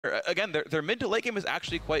Again, their mid to late game is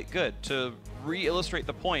actually quite good. To re-illustrate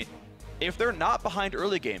the point, if they're not behind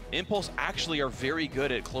early game, Impulse actually are very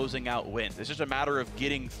good at closing out wins. It's just a matter of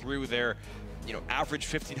getting through their,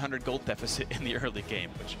 average 1,500 gold deficit in the early game,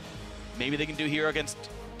 which maybe they can do here against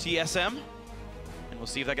TSM. And we'll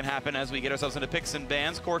see if that can happen as we get ourselves into picks and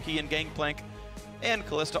bans. Corki and Gangplank and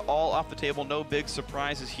Callista all off the table. No big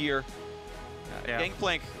surprises here.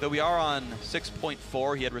 Gangplank, though we are on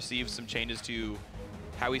 6.4, he had received some changes to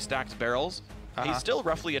how he stacks barrels. He's still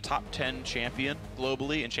roughly a top 10 champion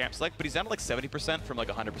globally in champ select, but he's down to like 70% from like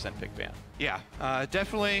 100% pick ban. Yeah,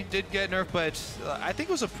 definitely did get nerfed, but I think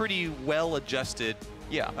it was a pretty well-adjusted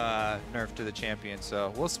nerf to the champion.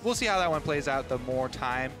 So we'll see how that one plays out the more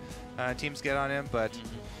time teams get on him, but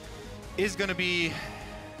is going to be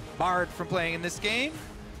barred from playing in this game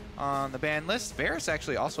on the ban list. Varus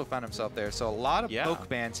actually also found himself there, so a lot of poke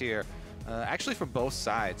bans here, actually from both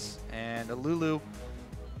sides. And Lulu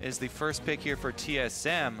is the first pick here for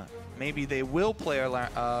TSM. Maybe they will play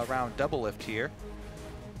around double lift here.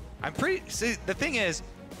 See, the thing is,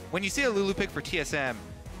 when you see a Lulu pick for TSM,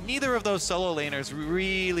 neither of those solo laners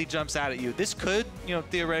really jumps out at you. This could,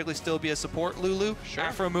 theoretically still be a support Lulu. Sure.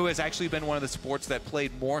 Afromu has actually been one of the supports that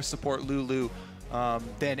played more support Lulu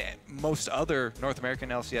than most other North American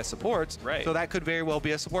LCS supports. Right. So that could very well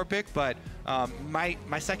be a support pick, but my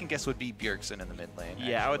second guess would be Bjergsen in the mid lane. Yeah,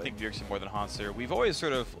 actually. I would think Bjergsen more than Hanser. We've always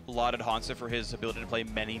sort of lauded Hanser for his ability to play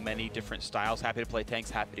many different styles. Happy to play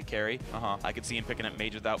tanks, happy to carry. I could see him picking up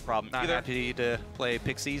mage without problem. Not happy to play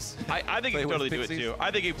Pixies. I think he could totally do it too.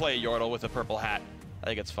 I think he'd play a Yordle with a purple hat. I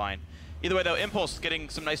think it's fine. Either way though, Impulse getting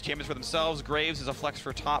some nice champions for themselves. Graves is a flex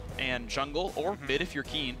for top and jungle, or mid if you're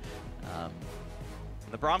keen.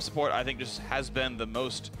 The Braum support, I think, just has been the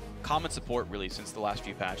most common support, really, since the last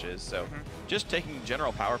few patches. So just taking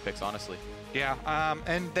general power picks, honestly. Yeah,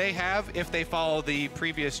 and they have, if they follow the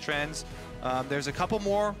previous trends, there's a couple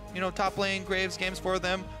more, top lane Graves games for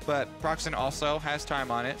them, but Proxen also has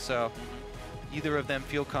time on it, so either of them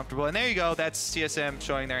feel comfortable. And there you go, that's TSM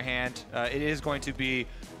showing their hand. It is going to be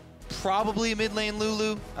probably mid lane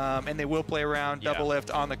Lulu, and they will play around double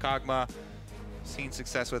lift on the Kog'Maw. Seen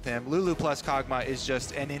success with him. Lulu plus Kog'Maw is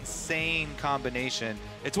just an insane combination.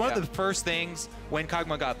 It's one of the first things when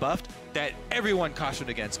Kog'Maw got buffed that everyone cautioned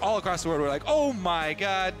against. All across the world, we're like, oh my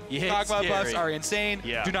god, Kog'Maw buffs are insane.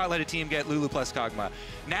 Do not let a team get Lulu plus Kog'Maw.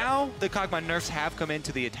 Now, the Kog'Maw nerfs have come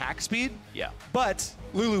into the attack speed, but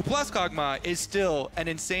Lulu plus Kog'Maw is still an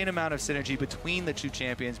insane amount of synergy between the two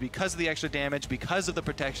champions because of the extra damage, because of the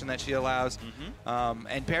protection that she allows.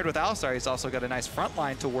 And paired with Alistar, he's also got a nice front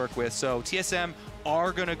line to work with. So TSM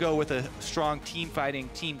are going to go with a strong team fighting,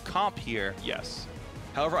 team comp here. Yes.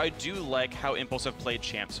 However, I do like how Impulse have played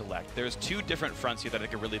Champ Select. There's two different fronts here that I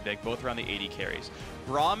think are really big, both around the AD carries.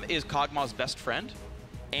 Braum is Kog'Maw's best friend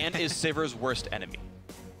and is Sivir's worst enemy.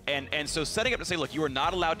 And so setting up to say, look, you are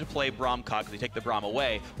not allowed to play Braum Kog because they take the Braum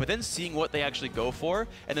away, but then seeing what they actually go for,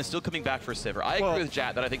 and then still coming back for Sivir. I agree with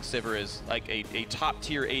Jat that I think Sivir is like a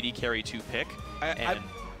top-tier AD carry to pick.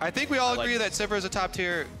 I think we all agree that Sivir is a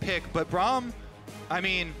top-tier pick, but Braum, I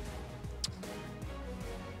mean,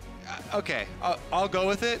 okay, I'll go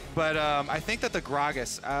with it, but I think that the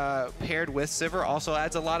Gragas paired with Sivir also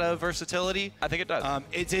adds a lot of versatility. I think it does.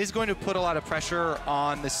 It is going to put a lot of pressure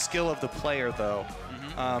on the skill of the player, though.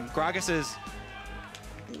 Gragas is...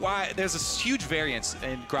 there's a huge variance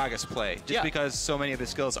in Gragas play, just because so many of his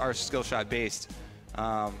skills are skill shot based.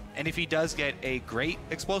 And if he does get a great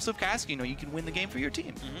explosive cast, you can win the game for your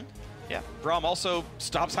team. Yeah, Braum also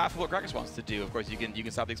stops half of what Gragas wants to do. Of course, you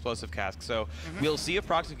can stop the explosive cask. So we'll see if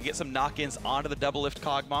Proxen can get some knock-ins onto the double lift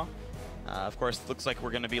Kog'Maw. Of course, it looks like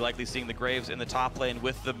we're going to be likely seeing the Graves in the top lane,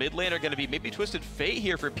 with the mid lane are going to be maybe Twisted Fate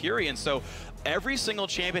here for Purion. So every single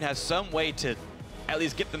champion has some way to at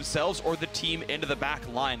least get themselves or the team into the back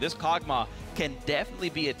line. This Kog'Maw can definitely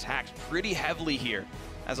be attacked pretty heavily here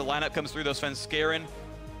as the lineup comes through. Those Svenskeren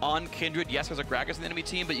on Kindred. Yes, there's a Gragas in the enemy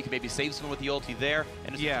team, but you can maybe save someone with the ulti there,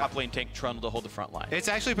 and it's a top lane tank Trundle to hold the front line. It's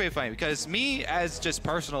actually pretty funny because me, as just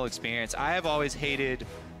personal experience, I have always hated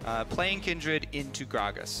playing Kindred into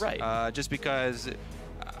Gragas. Right. Just because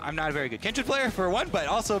I'm not a very good Kindred player, for one, but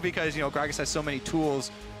also because, Gragas has so many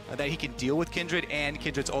tools that he can deal with Kindred and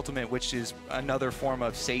Kindred's ultimate, which is another form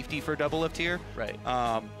of safety for double lift here. Right.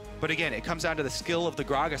 But again, it comes down to the skill of the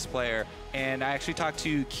Gragas player. And I actually talked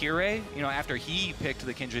to Kire, after he picked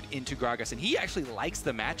the Kindred into Gragas, and he actually likes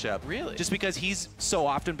the matchup. Really? Just because he's so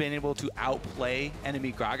often been able to outplay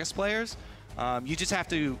enemy Gragas players. You just have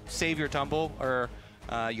to save your tumble or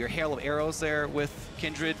your hail of arrows there with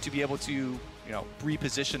Kindred to be able to,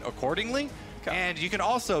 reposition accordingly. Okay. And you can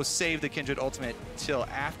also save the Kindred ultimate till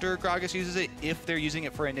after Gragas uses it if they're using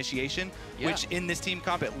it for initiation, which in this team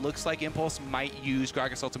comp, it looks like Impulse might use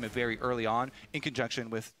Gragas ultimate very early on in conjunction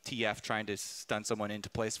with TF trying to stun someone into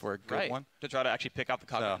place for a good one. To try to actually pick out the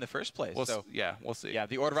Kagura in the first place. We'll see. Yeah,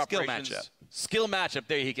 the order of operations. Skill matchup.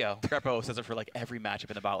 There you go. Grepo says it for like every matchup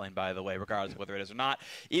in the bot lane, by the way, regardless of whether it is or not.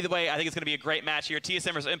 Either way, I think it's going to be a great match here.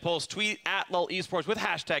 TSM versus Impulse. Tweet at LOL Esports with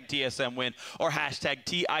hashtag TSM win or hashtag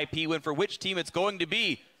TIP win for which team it's going to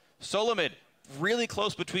be. SoloMid, really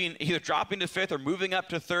close between either dropping to 5th or moving up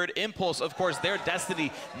to 3rd. Impulse, of course, their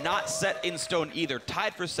destiny not set in stone either.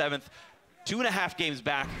 Tied for 7th. 2.5 games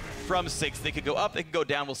back from 6th. They could go up, they could go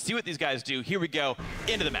down. We'll see what these guys do. Here we go,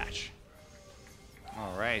 into the match.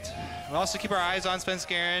 All right. We'll also keep our eyes on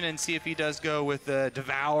Svenskeren and see if he does go with the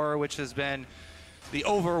Devour, which has been the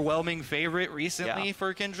overwhelming favorite recently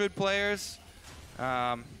for Kindred players.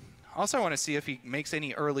 Also, I want to see if he makes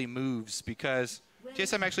any early moves because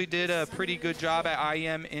TSM actually did a pretty good job at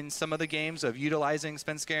IEM in some of the games of utilizing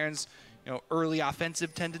Svenskeren's early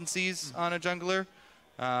offensive tendencies on a jungler.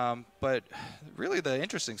 But really the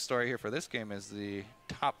interesting story here for this game is the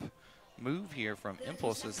top move here from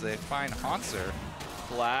Impulse as they find Hanser.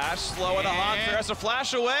 Flash, slowing the Hanser has to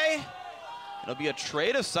flash away. It'll be a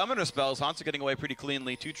trade of summoner spells. Hanser getting away pretty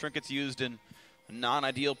cleanly. 2 trinkets used in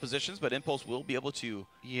non-ideal positions, but Impulse will be able to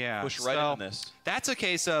push right in on this. That's a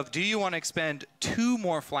case of, do you want to expend 2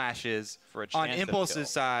 more flashes for a on Impulse's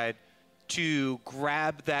side to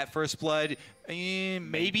grab that first blood?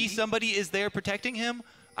 Maybe somebody is there protecting him.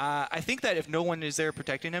 I think that if no one is there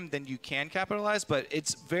protecting him, then you can capitalize, but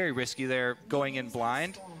it's very risky there going in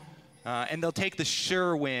blind. And they'll take the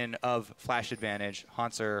sure win of flash advantage.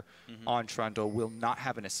 Hanser on Trundle will not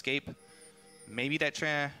have an escape. Maybe that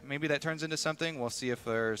turns into something. We'll see if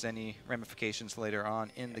there's any ramifications later on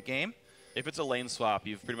in the game. If it's a lane swap,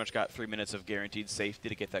 you've pretty much got 3 minutes of guaranteed safety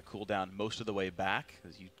to get that cooldown most of the way back,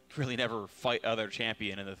 because you really never fight other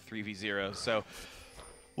champion in the 3v0. So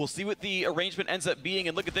we'll see what the arrangement ends up being.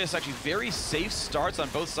 And look at this, actually very safe starts on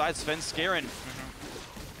both sides. Svenskeren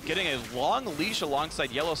getting a long leash alongside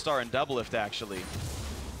Yellowstar and Doublelift, actually.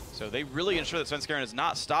 So they really ensure that Svenskeren is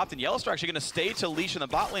not stopped. And Yellowstar actually going to stay to leash in the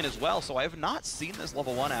bot lane as well. So I have not seen this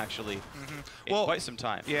level 1, actually, in quite some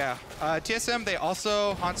time. Yeah. TSM, they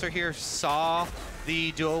also, Hanser here, saw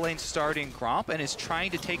the dual lane starting Gromp and is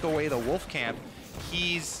trying to take away the Wolf camp.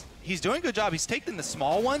 He's doing a good job. He's taking the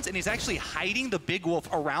small ones, and he's actually hiding the big wolf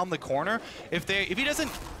around the corner. If he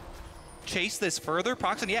doesn't chase this further,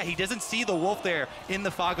 Proxen, he doesn't see the wolf there in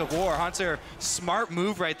the fog of war. Hanser, smart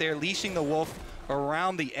move right there, leashing the wolf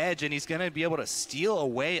around the edge, and he's going to be able to steal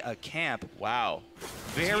away a camp. Wow.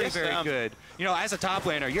 Very, very good. As a top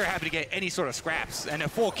laner, you're happy to get any sort of scraps, and a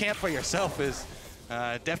full camp for yourself is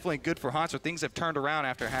definitely good for Hanser. Things have turned around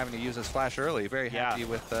after having to use his flash early. Very happy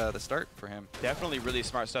with the start for him. Definitely really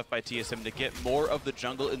smart stuff by TSM to get more of the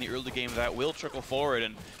jungle in the early game that will trickle forward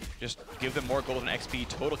and just give them more golden XP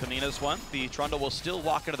total coming into this one. The Trundle will still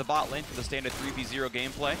walk into the bot lane for the standard 3v0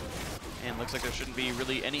 gameplay. And looks like there shouldn't be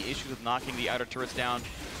really any issues with knocking the outer turrets down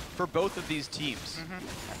for both of these teams.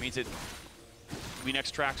 That means we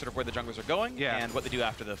next track sort of where the junglers are going and what they do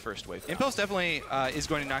after the first wave. Impulse definitely is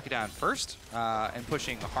going to knock it down first and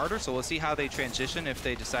pushing harder, so we'll see how they transition if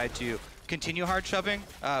they decide to continue hard shoving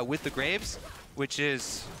with the Graves, which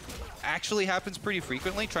actually happens pretty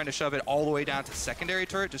frequently, trying to shove it all the way down to secondary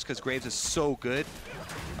turret just because Graves is so good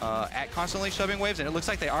at constantly shoving waves, and it looks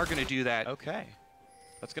like they are going to do that. Okay.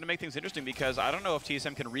 That's going to make things interesting because I don't know if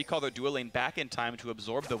TSM can recall their dual lane back in time to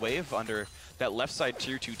absorb the wave under that left side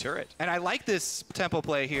tier 2 turret. And I like this tempo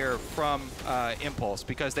play here from Impulse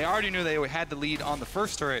because they already knew they had the lead on the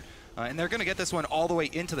first turret, and they're going to get this one all the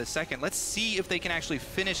way into the second. Let's see if they can actually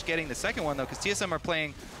finish getting the second one, though, because TSM are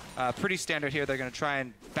playing pretty standard here. They're going to try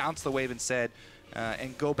and bounce the wave instead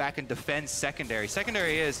and go back and defend secondary.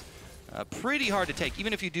 Secondary is pretty hard to take,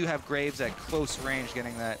 even if you do have Graves at close range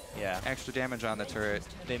getting that extra damage on the turret.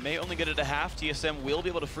 They may only get it to half. TSM will be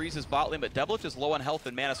able to freeze his bot lane, but Doublelift is low on health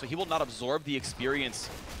and mana, so he will not absorb the experience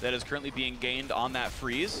that is currently being gained on that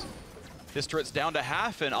freeze. This turret's down to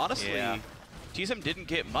half, and honestly, TSM didn't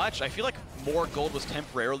get much. I feel like more gold was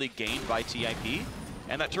temporarily gained by TIP,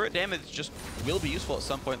 and that turret damage just will be useful at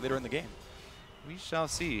some point later in the game. We shall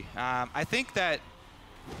see. I think that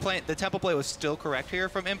the tempo play was still correct here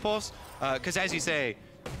from Impulse, because as you say,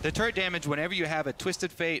 the turret damage whenever you have a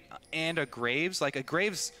Twisted Fate and a Graves, like a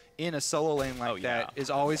Graves in a solo lane like that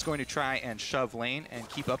is always going to try and shove lane and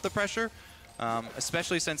keep up the pressure,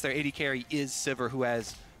 especially since their AD carry is Sivir, who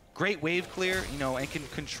has great wave clear, and can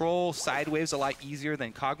control side waves a lot easier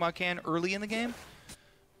than Kog'Maw can early in the game.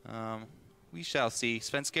 We shall see.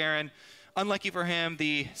 Svenskeren unlucky for him,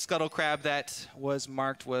 the Scuttle Crab that was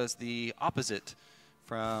marked was the opposite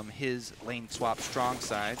from his lane swap strong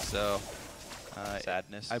side. So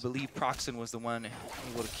sadness. I believe Proxen was the one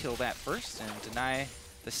able to kill that first and deny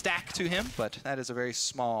the stack to him, but that is a very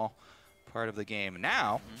small part of the game.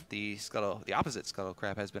 Now, the opposite Scuttle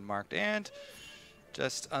Crab has been marked, and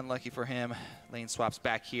just unlucky for him, lane swaps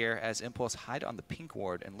back here as Impulse hide on the pink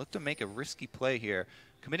ward and look to make a risky play here,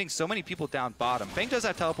 committing so many people down bottom. Fang does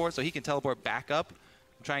have teleport, so he can teleport back up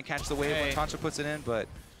and try and catch the wave when Contra puts it in, but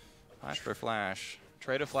flash for flash.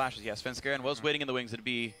 Trade of flashes, yes. Svenskeren was waiting in the wings.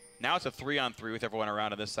 Now it's a 3-on-3 with everyone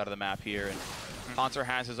around on this side of the map here, and Hanser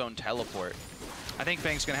has his own teleport. I think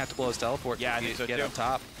Fang's going to have to blow his teleport to get on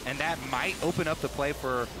top. And that might open up the play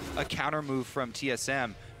for a counter move from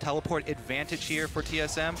TSM. Teleport advantage here for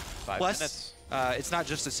TSM. 5 Plus, minutes. It's not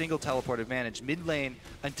just a single teleport advantage. Mid lane,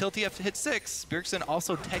 until TF hits 6, Bjergsen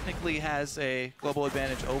also technically has a global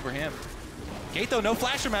advantage over him. Gate, though, no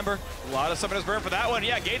flash, remember. A lot of summoners burn for that one.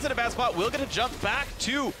 Yeah, Gate's in a bad spot. Will get a jump back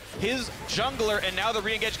to his jungler, and now the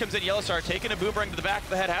re-engage comes in. Yellowstar taking a boomerang to the back of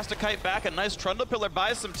the head, has to kite back. A nice Trundle Pillar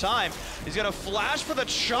buys some time. He's going to flash for the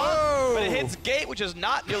chomp, but it hits Gate, which is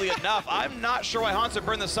not nearly enough. I'm not sure why Hanser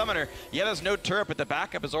burned the summoner. Yeah, there's no turret, but the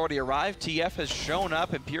backup has already arrived. TF has shown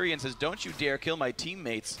up. Empyrean says, don't you dare kill my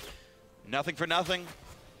teammates. Nothing for nothing.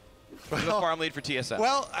 The farm lead for TSM.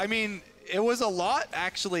 Well, I mean, it was a lot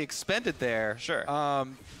actually expended there. Sure.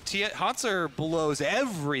 Hanser blows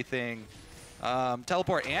everything,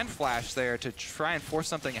 teleport and flash there to try and force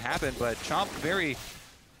something to happen, but Chomp very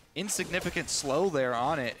insignificant slow there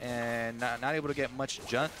on it and not able to get much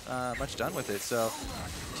done with it. So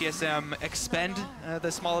TSM expend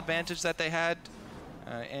the small advantage that they had,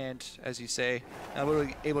 and as you say, not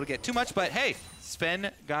really able to get too much, but hey,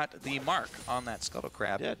 Sven got the mark on that Scuttle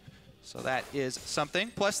Crab. Yeah. So that is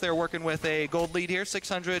something. Plus, they're working with a gold lead here,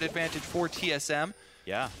 600 advantage for TSM.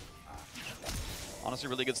 Yeah. Honestly,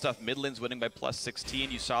 really good stuff. Mid lane's winning by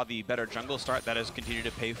 +16. You saw the better jungle start. That has continued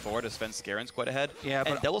to pay forward as Svenskeren's quite ahead. Yeah,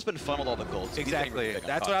 but Devil's been funneled all the gold. So exactly.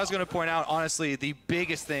 That's what I was going to point out. Honestly, the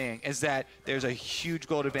biggest thing is that there's a huge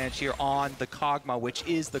gold advantage here on the Kog'Maw, which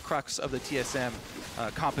is the crux of the TSM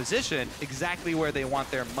composition, exactly where they want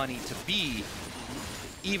their money to be.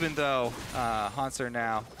 Even though Hanser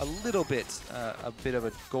now a bit of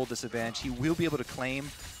a gold disadvantage, he will be able to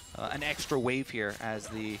claim an extra wave here as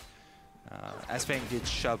Fang did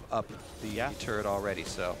shove up the turret already,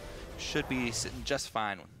 so should be sitting just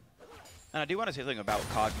fine. And I do want to say something about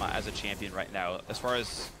Kog'Maw as a champion right now. As far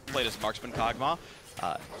as played as marksman Kog'Maw,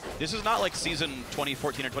 this is not like season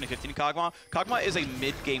 2014 or 2015 Kog'Maw. Kog'Maw is a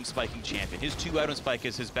mid-game spiking champion. His 2-item spike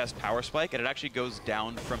is his best power spike, and it actually goes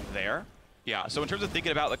down from there. Yeah, so in terms of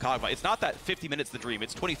thinking about the Kog'Maw, it's not that 50 minutes the dream,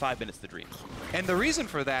 it's 25 minutes the dream. And the reason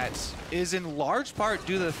for that is in large part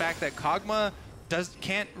due to the fact that Kog'Maw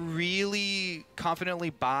can't really confidently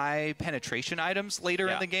buy penetration items later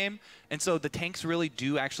in the game, and so the tanks really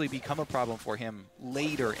do actually become a problem for him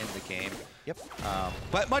later in the game. Yep.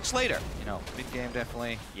 But much later, you know, mid-game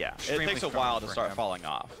definitely. Yeah, it takes a while to start falling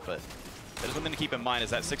off, but there's something to keep in mind is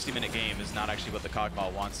that 60-minute game is not actually what the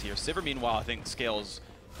Kog'Maw wants here. Sivir, meanwhile, I think scales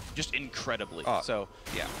just incredibly. So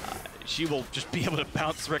yeah, she will just be able to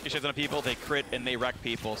bounce ricochets on people. They crit and they wreck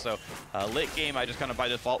people. So late game, I just kind of by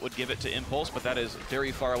default would give it to Impulse, but that is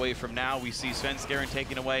very far away from now. We see Svenskeren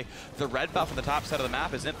taking away the red buff on the top side of the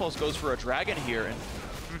map as Impulse goes for a dragon here.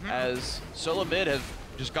 And as SoloMid have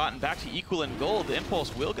just gotten back to equal in gold,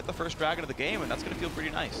 Impulse will get the first dragon of the game, and that's going to feel pretty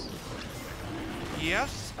nice.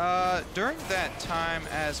 Yes, during that time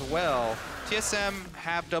as well, TSM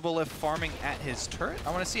have Doublelift farming at his turret.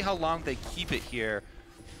 I want to see how long they keep it here,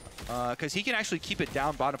 because he can actually keep it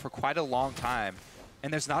down bottom for quite a long time.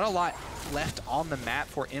 And there's not a lot left on the map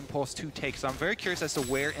for Impulse to take. So I'm very curious as to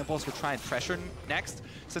where Impulse will try and pressure next,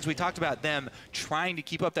 since we talked about them trying to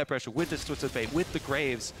keep up that pressure with the Twisted Fate, with the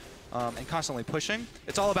Graves, and constantly pushing.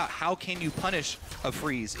 It's all about how can you punish a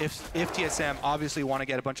freeze if TSM obviously want to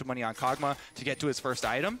get a bunch of money on Kog'Maw to get to his first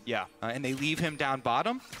item. Yeah. And they leave him down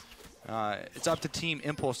bottom. It's up to Team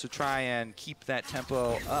Impulse to try and keep that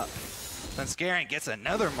tempo up. Svenskeren gets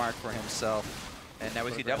another mark for himself. And now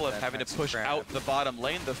we see Doublelift having to push out the bottom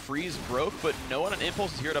lane. The freeze broke, but no one on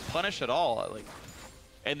Impulse is here to punish at all.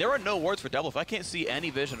 And there are no wards for Doublelift. I can't see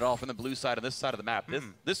any vision at all from the blue side and this side of the map.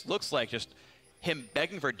 This looks like just him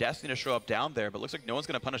begging for Destiny to show up down there, but looks like no one's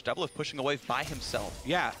going to punish Doublelift pushing away by himself.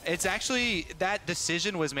 Yeah, it's actually, that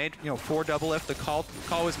decision was made, you know, for Doublelift. The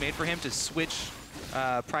call was made for him to switch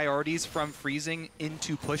priorities from freezing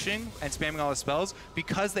into pushing and spamming all his spells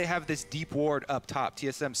because they have this deep ward up top.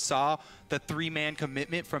 TSM saw the 3-man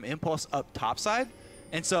commitment from Impulse up top side,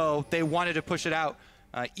 and so they wanted to push it out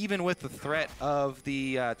even with the threat of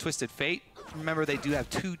the Twisted Fate. Remember, they do have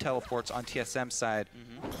 2 teleports on TSM side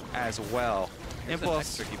as well.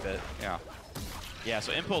 Impulse, tricky bit. yeah. Yeah,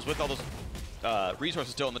 so Impulse with all those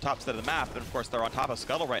resources still on the top side of the map, and of course they're on top of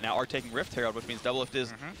Scuttle right now, are taking Rift Herald, which means Doublelift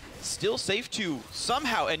is still safe to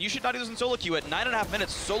somehow, and you should not do this in solo queue at 9.5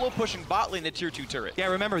 minutes, solo pushing bot lane to tier 2 turret. Yeah,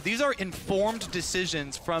 remember, these are informed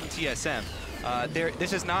decisions from TSM.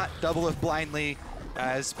 This is not Doublelift blindly,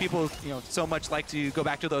 as people so much like to go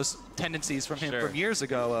back to those tendencies from him from years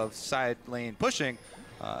ago of side lane pushing.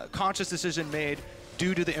 Conscious decision made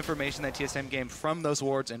due to the information that TSM gained from those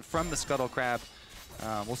wards and from the Scuttle Crab.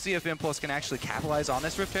 We'll see if Impulse can actually capitalize on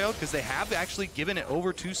this Rift Herald, because they have actually given it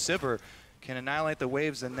over to Sivir. Can annihilate the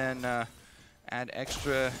waves and then add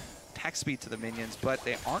extra attack speed to the minions, but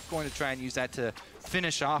they aren't going to try and use that to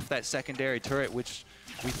finish off that secondary turret, which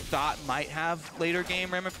we thought might have later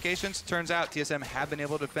game ramifications. Turns out TSM have been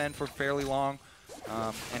able to defend for fairly long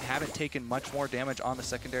and haven't taken much more damage on the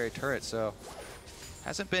secondary turret, so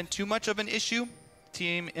hasn't been too much of an issue.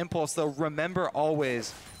 Team Impulse, though, remember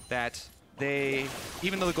always that they,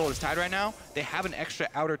 even though the gold is tied right now, they have an extra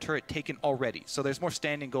outer turret taken already. So there's more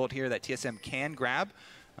standing gold here that TSM can grab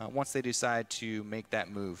once they decide to make that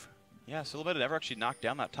move. Yeah, SoloMid never actually knocked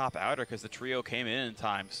down that top outer because the trio came in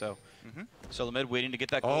time. So SoloMid waiting to get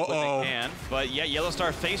that gold when they can. But yeah,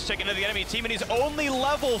 Yellowstar face checking into the enemy team, and he's only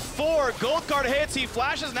level 4. Gold card hits, he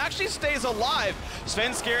flashes and actually stays alive.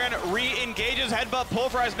 Svenskeren re-engages, headbutt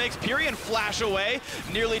pulverize, makes Pyrian flash away.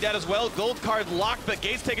 Nearly dead as well. Gold card locked, but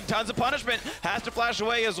Gates taking tons of punishment. Has to flash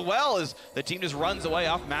away as well as the team just runs away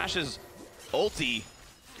off Mash's ulti.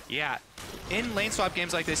 Yeah, in lane swap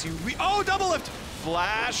games like this, oh, Doublelift!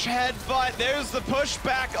 Flash headbutt, there's the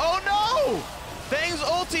pushback. Oh no! Fang's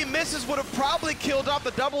ulti misses, would have probably killed off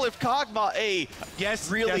the Doublelift Kog'Maw. A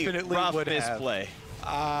really rough misplay.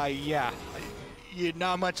 Yeah,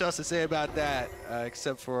 not much else to say about that,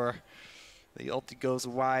 except for the ulti goes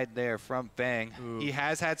wide there from Fang. Ooh. He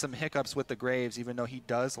has had some hiccups with the Graves, even though he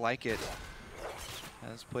does like it.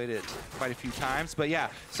 Has played it quite a few times. But yeah,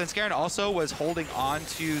 Svenskeren also was holding on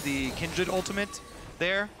to the Kindred ultimate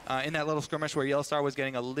there in that little skirmish where Yellowstar was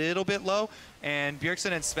getting a little bit low. And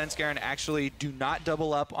Bjergsen and Svenskeren actually do not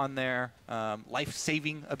double up on their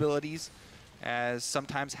life-saving abilities, as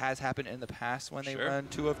sometimes has happened in the past when they run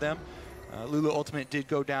 2 of them. Lulu ultimate did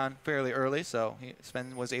go down fairly early, so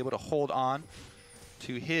Sven was able to hold on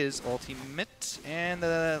to his ultimate. And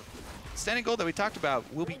the standing gold that we talked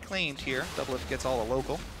about will be claimed here. Doublelift gets all the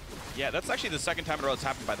local. Yeah, that's actually the second time in a row it's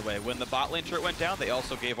happened, by the way. When the bot lane turret went down, they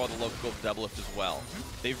also gave all the local gold to Doublelift as well.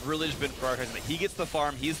 They've really just been prioritizing that. He gets the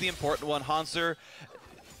farm, he's the important one. Hanser,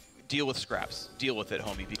 deal with scraps. Deal with it,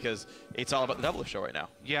 homie, because it's all about the Doublelift show right now.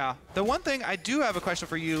 Yeah. The one thing, I do have a question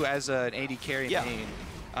for you as an AD carry main.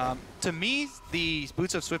 To me, the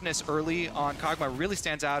Boots of Swiftness early on Kog'Maw really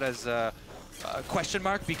stands out as a question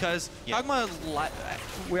mark, because Kog'Maw,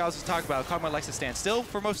 we also talk about, Kog'Maw likes to stand still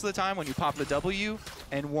for most of the time when you pop the W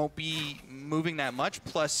and won't be moving that much.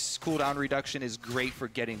 Plus, cooldown reduction is great for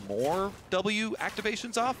getting more W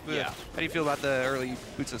activations off. Yeah. How do you feel about the early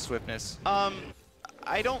Boots of Swiftness?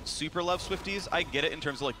 I don't super love Swifties. I get it in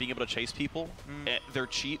terms of like being able to chase people. They're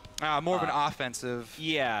cheap. More of an offensive.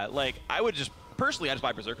 Yeah, like I would just, personally, I just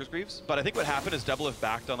buy Berserker's Greaves. But I think what happened is Doublelift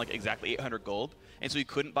backed on like exactly 800 gold, and so he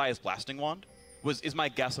couldn't buy his Blasting Wand. Is my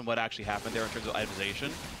guess on what actually happened there in terms of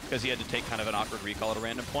itemization, because he had to take kind of an awkward recall at a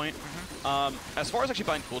random point. As far as actually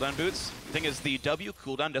buying cooldown boots, the thing is the W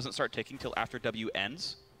cooldown doesn't start ticking till after W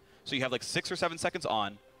ends. So you have like 6 or 7 seconds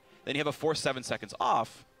on, then you have a 4 7 seconds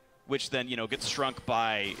off, which then gets shrunk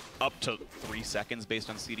by up to 3 seconds based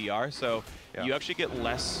on CDR. So you actually get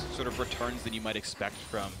less sort of returns than you might expect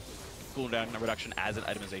from cooldown reduction as an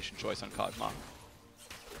itemization choice on Kog'Maw.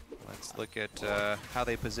 Let's look at how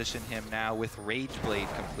they position him now with Rage Blade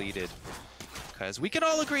completed, because we can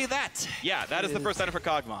all agree that. Yeah, that is the first item for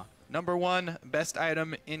Kog'Maw. #1 best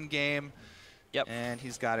item in game. Yep. And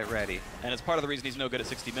he's got it ready. And it's part of the reason he's no good at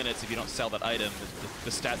 60 minutes. If you don't sell that item, the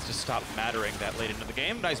stats just stop mattering that late into the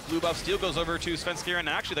game. Nice blue buff steal goes over to Svenskeren, and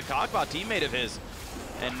actually the Kog'Maw teammate of his.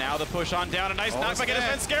 And now the push on down, a nice knockback into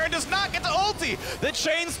Svenskeren, does not get the ulti. The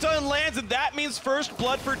chain stun lands, and that means first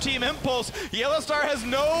blood for Team Impulse. Yellowstar has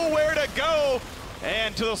nowhere to go,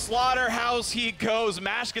 and to the slaughterhouse he goes.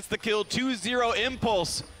 Mash gets the kill, 2-0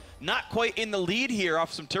 Impulse. Not quite in the lead here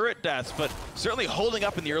off some turret deaths, but certainly holding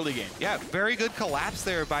up in the early game. Yeah, very good collapse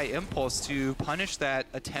there by Impulse to punish that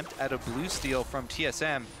attempt at a blue steal from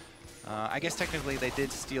TSM. I guess technically they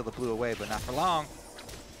did steal the blue away, but not for long.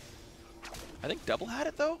 I think Double had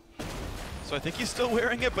it, though. So I think he's still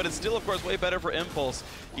wearing it, but it's still, of course, way better for Impulse.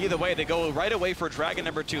 Either way, they go right away for Dragon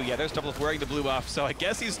number 2. Yeah, there's Double wearing the blue buff, so I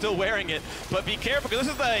guess he's still wearing it. But be careful, because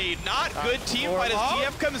this is a not good team fight as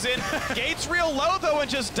TF comes in. Gates real low, though,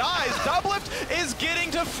 and just dies. Doublelift is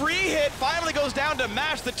getting to free hit. Finally goes down to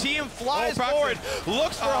Mash. The team flies forward,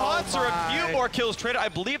 looks for Hanser. A few more kills traded. I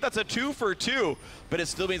believe that's a 2 for 2, but it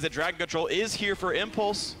still means that Dragon Control is here for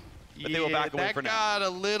Impulse. But they will back away for now. That got a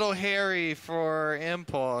little hairy for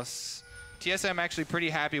Impulse. TSM actually pretty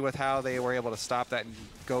happy with how they were able to stop that and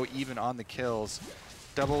go even on the kills.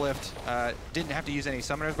 Doublelift didn't have to use any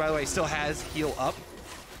summoners, by the way. He still has heal up.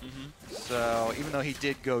 So even though he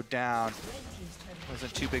did go down, it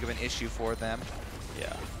wasn't too big of an issue for them.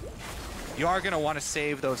 Yeah. You are going to want to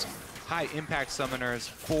save those high impact summoners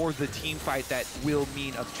for the team fight that will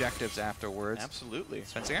mean objectives afterwards. Absolutely.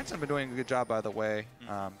 Spencer Hansen been doing a good job, by the way,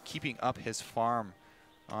 keeping up his farm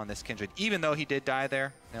on this Kindred, even though he did die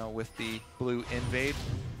there, with the blue invade.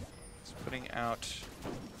 He's putting out.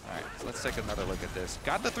 All right, so let's take another look at this.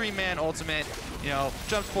 Got the 3-man ultimate,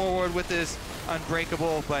 jumps forward with his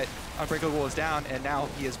Unbreakable, but Unbreakable is down, and now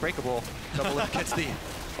he is breakable. Doublelift gets the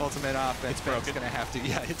ultimate off, and Spen's gonna have to,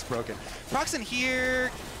 it's broken. Proxen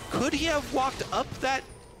here, could he have walked up that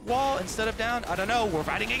wall instead of down? I don't know. We're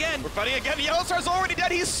fighting again. We're fighting again. Yellowstar's already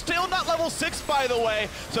dead. He's still not level 6, by the way.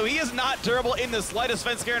 So he is not durable in the slightest.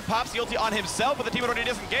 Svenskeren pops the ulti on himself, but the team already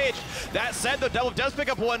disengaged. That said, though, Double does pick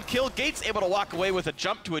up 1 kill. Gates able to walk away with a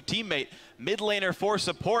jump to a teammate. Mid laner for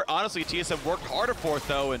support. Honestly, TSM worked harder for it,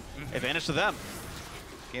 though, and advantage to them.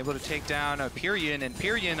 Able to take down Pyrian, and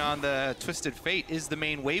Pyrian on the Twisted Fate is the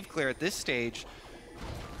main wave clear at this stage.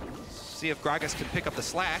 See if Gragas can pick up the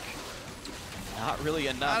slack. Not really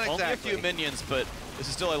enough. Not exactly. Only a few minions, but this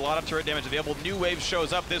is still a lot of turret damage available. New wave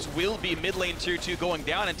shows up. This will be mid lane tier 2 going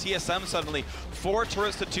down, and TSM suddenly 4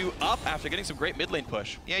 turrets to 2 up after getting some great mid lane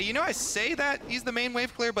push. Yeah, I say that he's the main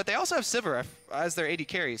wave clear, but they also have Sivir as their AD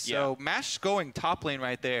carry. So Mash going top lane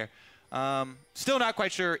right there. Still not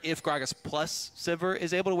quite sure if Gragas plus Sivir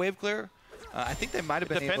is able to wave clear. I think they might have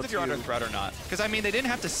been able to. Depends if you're under threat or not. Because, I mean, they didn't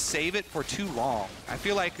have to save it for too long. I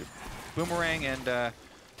feel like Boomerang and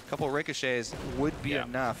couple of ricochets would be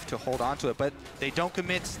enough to hold on to it, but they don't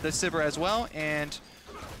commit the Sivir as well, and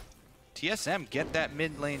TSM get that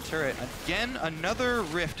mid lane turret. Again, another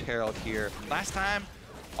Rift Herald here. Last time,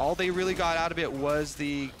 all they really got out of it was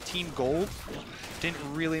the Team Gold.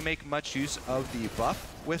 Didn't really make much use of the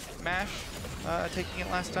buff with Mash taking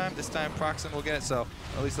it last time. This time, Proxen will get it, so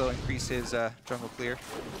at least they'll increase his jungle clear.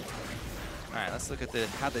 All right, let's look at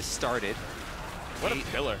how this started. What a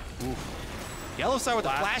pillar. Oof. Yellowstar with the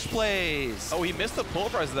flash plays. Oh, he missed the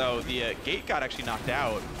pulverize, though. The gate got actually knocked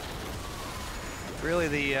out. Really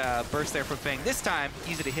the burst there from Fang. This time,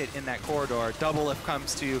 easy to hit in that corridor. Doublelift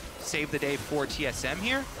comes to save the day for TSM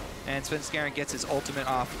here, and Svenskeren gets his ultimate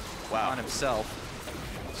off on himself.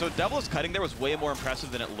 So Doublelift's cutting there was way more impressive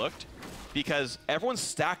than it looked, because everyone's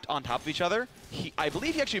stacked on top of each other. I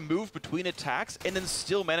believe he actually moved between attacks and then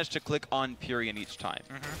still managed to click on Pyrian each time.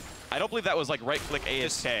 I don't believe that was like right-click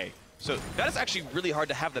ASK. So that is actually really hard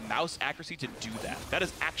to have the mouse accuracy to do that. That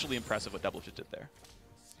is actually impressive what Doublelift did there.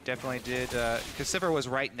 Definitely did, because Sivir was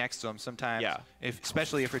right next to him sometimes. Yeah.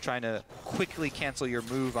 Especially if you're trying to quickly cancel your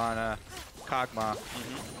move on a Kog'Maw.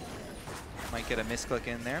 Might get a misclick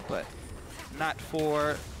in there, but not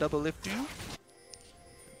for Doublelift.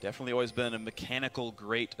 Definitely always been a mechanical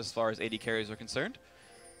great as far as AD carries are concerned.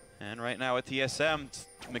 And right now at TSM,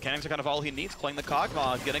 mechanics are kind of all he needs. Playing the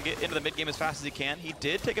Kog'Maw, gonna get into the mid game as fast as he can. He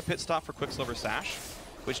did take a pit stop for Quicksilver Sash,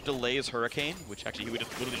 which delays Hurricane, which actually he would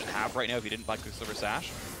just literally just have right now if he didn't buy Quicksilver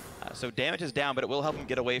Sash. So damage is down, but it will help him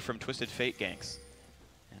get away from Twisted Fate ganks.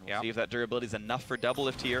 And we'll see if that durability is enough for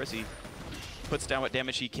Doublelift here as he puts down what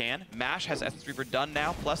damage he can. Mash has Essence Reaper done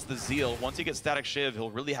now, plus the Zeal. Once he gets Static Shiv,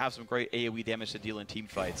 he'll really have some great AoE damage to deal in team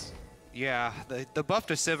fights. Yeah, the buff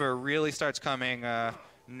to Sivir really starts coming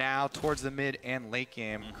now towards the mid and late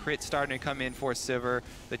game. Crit starting to come in for Sivir.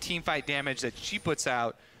 The team fight damage that she puts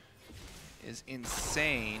out is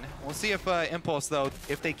insane. We'll see if Impulse, though,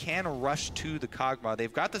 if they can rush to the Kog'Maw.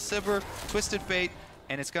 They've got the Sivir, Twisted Fate,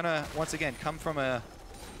 and it's going to, once again, come from a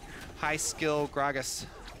high-skill Gragas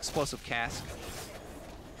explosive cask.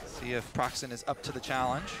 See if Proxen is up to the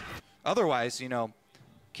challenge. Otherwise,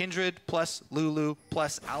 Kindred plus Lulu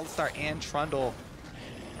plus Alistar and Trundle.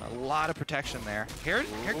 A lot of protection there. Here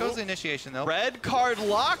goes the initiation, though. Red card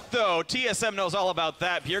locked, though. TSM knows all about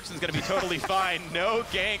that. Bjergsen's going to be totally fine. No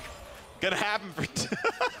gank going to happen for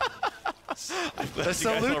Yes. The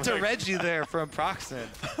salute to Reggie there from Proxen,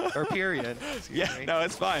 or Period. Yeah, no,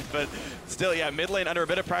 it's fine. But still, yeah, mid lane under a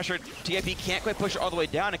bit of pressure. TIP can't quite push it all the way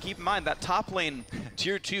down. And keep in mind, that top lane,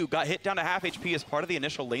 tier 2, got hit down to half HP as part of the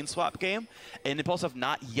initial lane swap game. And Impulse have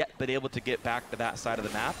not yet been able to get back to that side of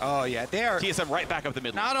the map. Oh, yeah. They are TSM right back up the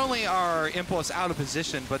mid lane. Not only are Impulse out of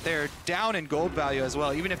position, but they're down in gold value as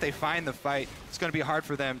well. Even if they find the fight, it's going to be hard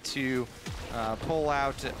for them to pull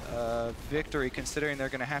out victory, considering they're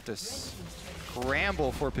going to have to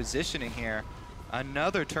scramble for positioning here.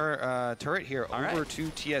 Another turret here over to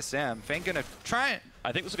TSM. Fang going to try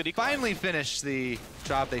I think this will finally finish the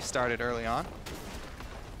job they started early on.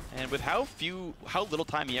 And with how little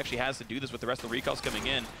time he actually has to do this with the rest of the recalls coming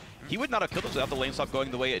in, he would not have killed us without the lane swap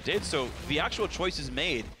going the way it did. So the actual choices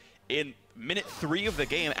made in minute 3 of the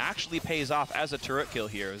game actually pays off as a turret kill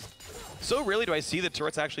here. So rarely do I see the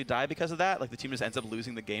turrets actually die because of that. Like, the team just ends up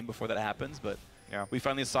losing the game before that happens. But yeah, we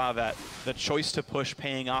finally saw that the choice to push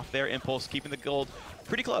paying off there. Impulse keeping the gold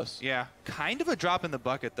pretty close. Yeah, kind of a drop in the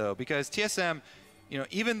bucket though, because TSM, you know,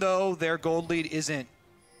 even though their gold lead isn't,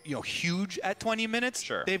 you know, huge at 20 minutes,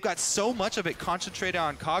 sure, they've got so much of it concentrated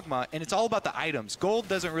on Kog'Maw, and it's all about the items. Gold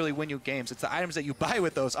doesn't really win you games. It's the items that you buy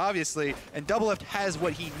with those, obviously, and Doublelift has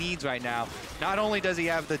what he needs right now. Not only does he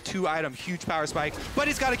have the 2-item huge power spike, but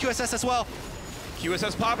he's got a QSS as well.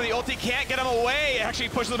 QSS popping the ulti, can't get him away. It actually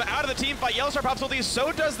pushes him out of the team fight. Yellowstar pops ulti,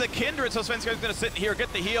 so does the Kindred, so Svenskjær's gonna sit here,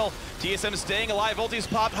 get the heal. TSM staying alive, ulti's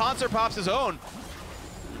popped, Hanser pops his own.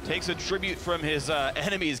 Takes a tribute from his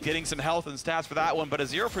enemies, getting some health and stats for that one, but a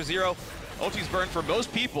 0 for 0. Ulti's burned for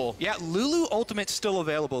most people. Yeah, Lulu ultimate's still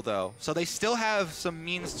available though, so they still have some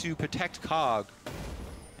means to protect Kog.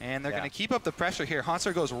 And they're gonna keep up the pressure here.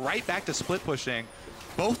 Hanser goes right back to split pushing.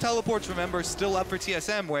 Both teleports, remember, still up for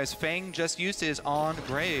TSM, whereas Fang just used his on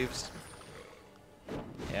Graves.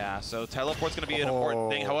 Yeah, so teleport's gonna be an important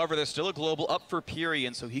thing. However, there's still a global up for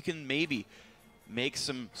Period, so he can maybe make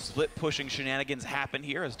some split pushing shenanigans happen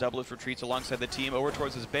here as Doublelift retreats alongside the team over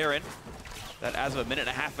towards his Baron that, as of a minute and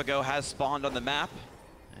a half ago, has spawned on the map.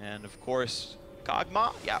 And of course,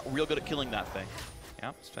 Kog'Maw, yeah, real good at killing that thing.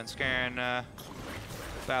 Yeah, Svenskjær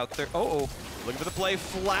about Looking for the play,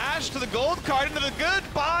 flash to the gold card into the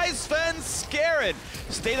goodbye, Svenskjær.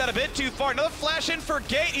 Stayed out a bit too far. Another flash in for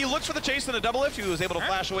Gate. He looks for the chase in the Doublelift, who was able to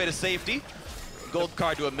flash away to safety. Gold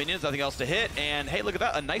card to a minion, nothing else to hit. And hey, look at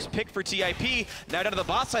that, a nice pick for TIP. Now down to the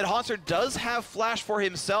bot side, Hanser does have flash for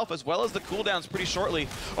himself, as well as the cooldowns pretty shortly.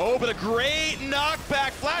 Oh, but a great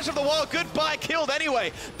knockback, flash of the wall, goodbye, killed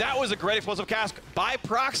anyway. That was a great explosive cast by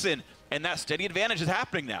Proxen, and that steady advantage is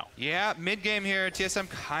happening now. Yeah, mid-game here, TSM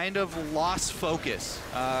kind of lost focus.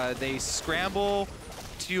 They scramble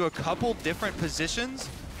to a couple different positions.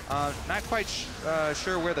 Not quite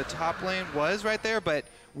sure where the top lane was right there, but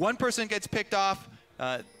one person gets picked off.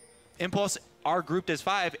 Impulse are grouped as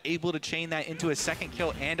 5, able to chain that into a second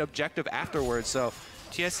kill and objective afterwards. So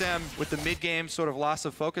TSM, with the mid-game sort of loss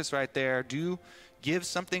of focus right there, do give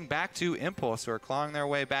something back to Impulse, who are clawing their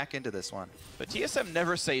way back into this one. But TSM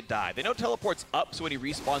never say die. They know teleport's up, so when he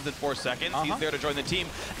respawns in 4 seconds, he's there to join the team.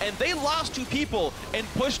 And they lost 2 people and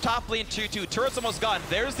pushed top lane 2-2. Turret's almost gone.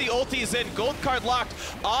 There's the ultis in. Gold card locked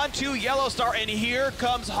onto Yellowstar, and here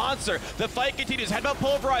comes Hanser. The fight continues. Headbutt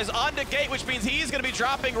pulverize onto Gate, which means he's going to be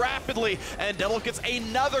dropping rapidly. And Devil gets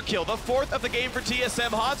another kill, the 4th of the game for TSM.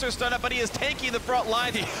 Hanser stunned up, but he is tanky in the front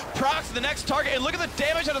line. He procs the next target, and look at the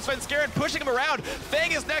damage on Svenskjær and pushing him around.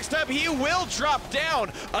 Fang is next up. He will drop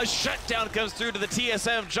down. A shutdown comes through to the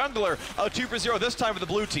TSM jungler. A 2 for 0 this time for the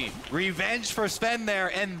blue team. Revenge for Sven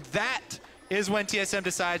there, and that is when TSM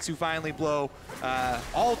decides to finally blow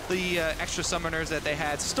all the extra summoners that they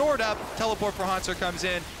had stored up. Teleport for Hanser comes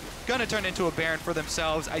in. Gonna turn into a Baron for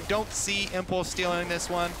themselves. I don't see Impulse stealing this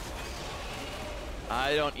one.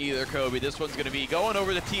 I don't either, Kobe. This one's gonna be going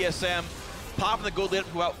over to TSM. Popping the gold lead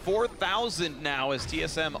up to about 4,000 now as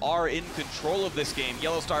TSM are in control of this game.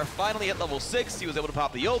 Yellowstar finally at level 6. He was able to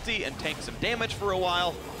pop the ulti and tank some damage for a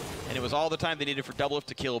while. And it was all the time they needed for Doublelift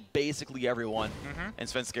to kill basically everyone. And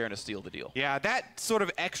Svenskjær to steal the deal. Yeah, that sort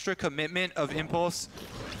of extra commitment of Impulse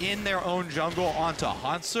in their own jungle onto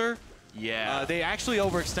Hanser. Yeah. They actually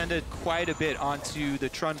overextended quite a bit onto the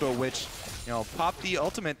Trundle, which, you know, popped the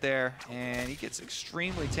ultimate there, and he gets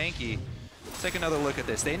extremely tanky. Let's take another look at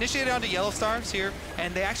this. They initiated onto Yellowstars here,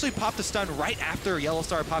 and they actually popped the stun right after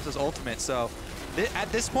Yellowstar pops his ultimate. So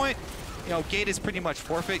at this point, you know, Gate is pretty much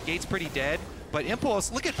forfeit. Gate's pretty dead. But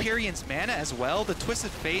Impulse, look at Pyrian's mana as well. The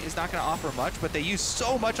Twisted Fate is not going to offer much, but they use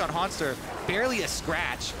so much on Hanser. Barely a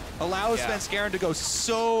scratch. Allows Svenskjær to go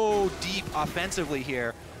so deep offensively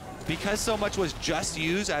here. because so much was just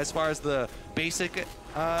used as far as the basic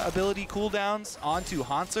ability cooldowns onto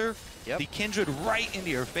Hanser, the Kindred right into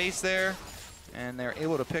your face there, and they're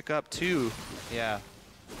able to pick up 2. Yeah.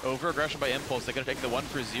 Over-aggression by Impulse. They're going to take the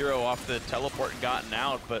 1-for-0 off the teleport and gotten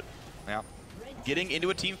out, but getting into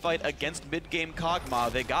a team fight against mid-game Kog'Maw,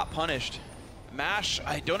 they got punished. MASH,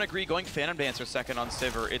 I don't agree going Phantom Dancer second on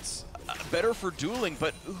Sivir. It's better for dueling,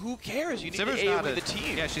 but who cares? You need Sivir's to AoE the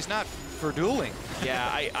team. Yeah, she's not for dueling. Yeah,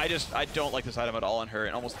 I don't like this item at all on her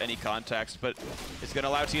in almost any context, but it's going to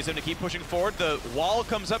allow TSM to keep pushing forward. The wall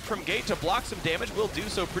comes up from gate to block some damage. Will do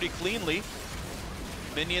so pretty cleanly.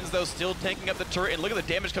 Minions, though, still tanking up the turret, and look at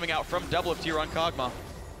the damage coming out from Doublelift here on Kog'Maw.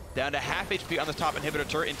 Down to half HP on this top inhibitor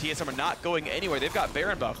turret, and TSM are not going anywhere. They've got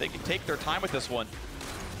Baron buff. They can take their time with this one.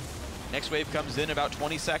 Next wave comes in about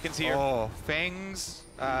 20 seconds here. Oh, Fang's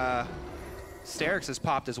Sterix has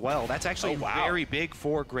popped as well. That's actually very big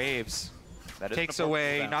for Graves. That takes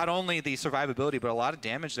away not only the survivability, but a lot of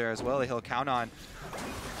damage there as well that he'll count on.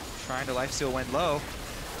 Trying to lifesteal when low.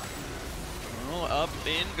 Up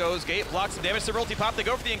in goes gate, blocks some damage. Sivir ulti pop, they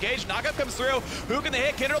go for the engage. Knockup comes through. Who can they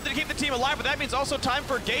hit? Kindred to keep the team alive, but that means also time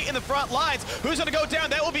for Gate in the front lines. Who's going to go down?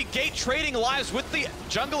 That will be Gate trading lives with the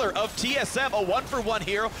jungler of TSM, a 1-for-1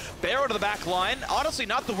 hero. Barrow to the back line. Honestly,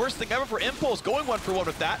 not the worst thing ever for Impulse, going 1-for-1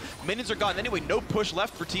 with that. Minions are gone anyway, no push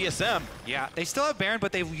left for TSM. Yeah, they still have Baron,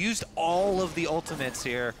 but they've used all of the ultimates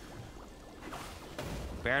here.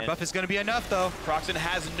 Baron buff is going to be enough, though. Proxen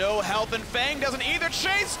has no health, and Fang doesn't either.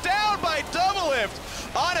 Chased down by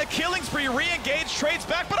Doublelift on a killing spree. Re-engage, trades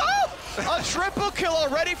back, but a triple kill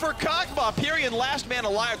already for Kog'Maw. Pyrion, last man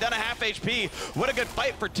alive, down to half HP. What a good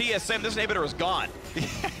fight for TSM. This inhibitor is gone.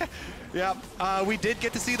 Yeah, we did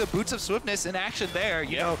get to see the Boots of Swiftness in action there.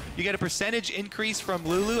 You know, you get a percentage increase from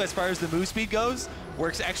Lulu as far as the move speed goes.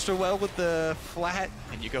 Works extra well with the flat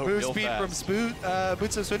and you go move speed from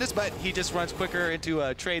Boots of Swiftness, but he just runs quicker into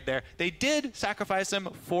a trade there. They did sacrifice him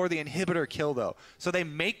for the inhibitor kill, though. So they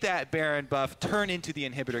make that Baron buff turn into the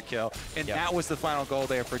inhibitor kill, and that was the final goal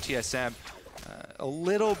there for TSM. A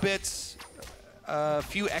little bit, a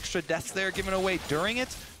few extra deaths there given away during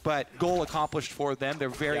it, but goal accomplished for them. They're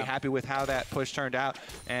very happy with how that push turned out,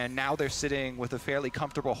 and now they're sitting with a fairly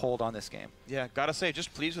comfortable hold on this game. Yeah, gotta say,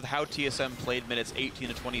 just pleased with how TSM played minutes 18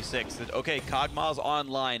 to 26. That, okay, Kog'Maw's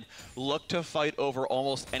online. Look to fight over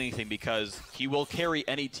almost anything because he will carry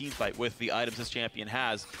any team fight with the items this champion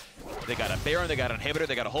has. They got a Baron, they got an inhibitor,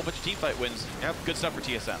 they got a whole bunch of team fight wins. Yep, good stuff for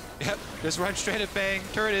TSM. Yep, just run straight at Fang.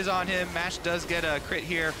 Turret is on him. MASH does get a crit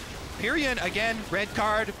here. Pyrion, again, red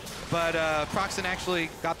card, but Proxen actually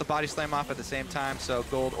got the body slam off at the same time, so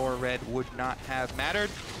gold or red would not have mattered.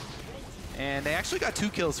 And they actually got 2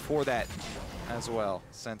 kills for that as well,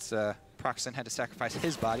 since Proxen had to sacrifice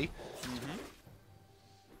his body.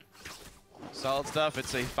 Solid stuff.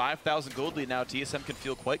 It's a 5,000 gold lead now. TSM can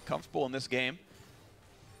feel quite comfortable in this game.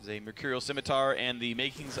 There's a Mercurial Scimitar and the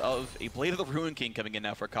makings of a Blade of the Ruin King coming in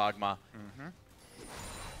now for Kog'Maw.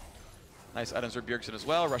 Nice items for Bjergsen as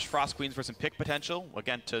well. Rush Frost Queens for some pick potential.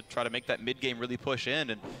 Again, to try to make that mid-game really push in.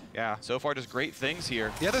 And so far just great things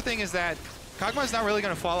here. The other thing is that Kog'Maw's not really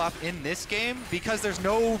going to fall off in this game because there's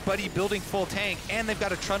nobody building full tank, and they've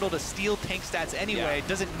got a Trundle to steal tank stats anyway.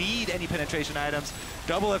 Doesn't need any penetration items.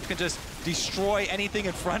 Doublelift can just destroy anything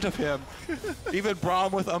in front of him. Even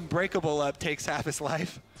Braum with Unbreakable up takes half his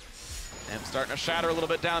life. And starting to shatter a little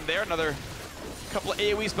bit down there. Another couple of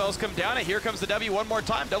AoE spells come down, and here comes the W one more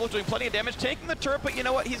time. Doublelift doing plenty of damage, taking the turret, but you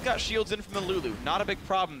know what? He's got shields in from the Lulu. Not a big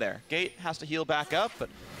problem there. Gate has to heal back up, but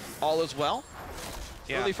all is well.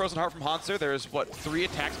 Early Frozen Heart from Hanser. There's, what, 3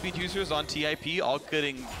 attack speed users on TIP, all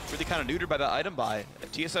getting really kind of neutered by that item buy.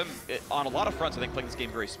 TSM, on a lot of fronts, I think, playing this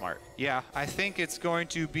game very smart. Yeah, I think it's going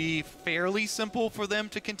to be fairly simple for them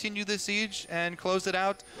to continue the siege and close it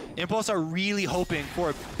out. Impulse are really hoping for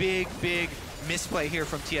a big, big misplay here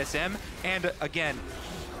from TSM. And, again,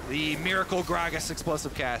 the Miracle Gragas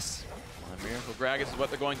explosive cast. Miracle Gragas is what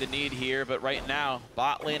they're going to need here, but right now,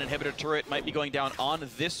 bot lane inhibitor turret might be going down on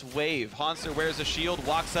this wave. Hanser wears a shield,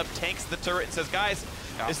 walks up, tanks the turret, and says, guys,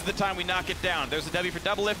 this is the time we knock it down. There's a W for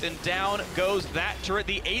Doublelift, and down goes that turret.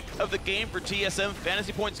 The 8th of the game for TSM.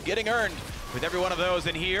 Fantasy points getting earned with every one of those,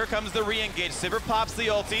 and here comes the re-engage. Sivir pops the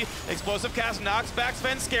ulti, explosive cast knocks back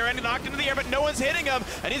Sven Skaren, knocked into the air, but no one's hitting him,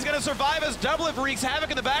 and he's going to survive as Doublelift wreaks havoc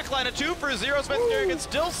in the backline. A 2 for 0. Sven Skaren can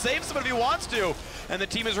still save someone if he wants to, and the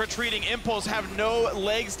team is retreating. Impulse have no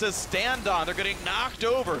legs to stand on. They're getting knocked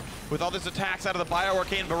over with all these attacks out of the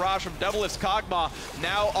Bio-Arcane barrage from Doublelift's Kog'Maw.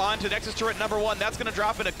 Now on to Nexus turret number 1. That's going to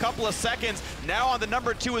drop in a couple of seconds. Now on the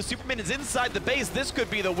number 2 as Superman is inside the base. This could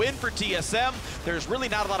be the win for TSM. There's really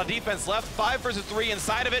not a lot of defense left. 5 versus 3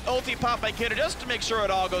 inside of it. Ulti pop by Kidder just to make sure it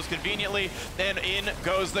all goes conveniently. And in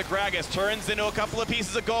goes the Gragas. Turns into a couple of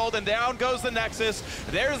pieces of gold, and down goes the Nexus.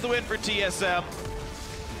 There's the win for TSM.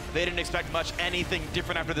 They didn't expect much anything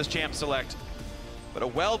different after this champ select. But a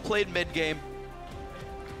well-played mid game.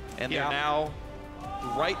 And they're now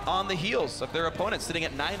right on the heels of their opponents, sitting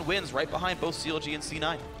at 9 wins, right behind both CLG and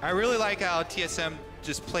C9. I really like how TSM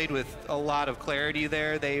just played with a lot of clarity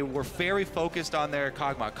there. They were very focused on their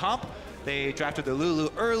Kog'Maw comp. They drafted the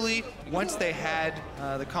Lulu early. Once they had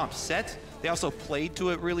the comp set, they also played to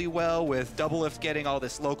it really well, with Doublelift getting all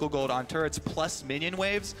this local gold on turrets plus minion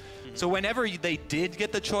waves. So whenever they did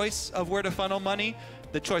get the choice of where to funnel money,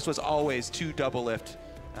 the choice was always to Doublelift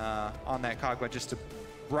on that Kog'Maw, just to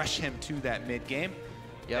rush him to that mid game.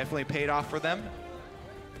 Definitely paid off for them.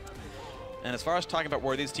 And as far as talking about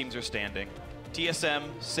where these teams are standing, TSM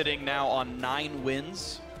sitting now on 9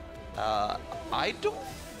 wins. I don't...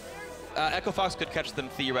 Echo Fox could catch them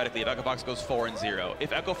theoretically if Echo Fox goes 4-0.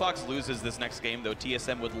 If Echo Fox loses this next game, though,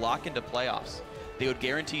 TSM would lock into playoffs. They would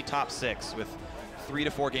guarantee top 6 with 3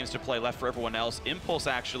 to 4 games to play left for everyone else. Impulse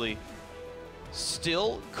actually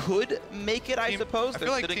still could make it, I suppose.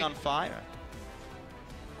 They're sitting on 5.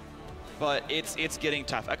 But it's getting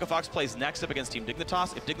tough. Echo Fox plays next up against Team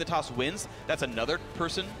Dignitas. If Dignitas wins, that's another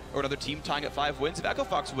person or another team tying at 5 wins. If Echo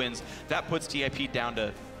Fox wins, that puts TIP down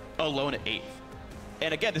to alone at 8th.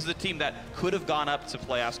 And again, this is a team that could have gone up to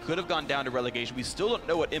playoffs, could have gone down to relegation. We still don't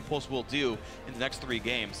know what Impulse will do in the next 3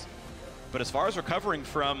 games. But as far as recovering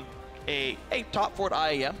from a top 4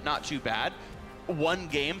 at IAM, not too bad. 1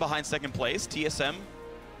 game behind 2nd place, TSM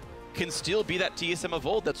can still be that TSM of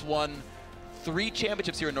old that's won 3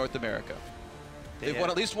 championships here in North America. They've won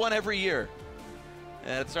at least 1 every year.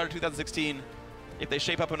 And at the start of 2016, if they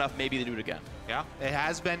shape up enough, maybe they do it again. Yeah, it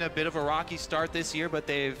has been a bit of a rocky start this year, but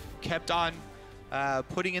they've kept on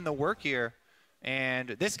putting in the work here. And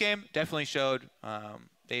this game definitely showed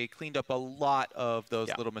they cleaned up a lot of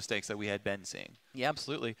those little mistakes that we had been seeing. Yeah,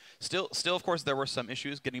 absolutely. Still, of course, there were some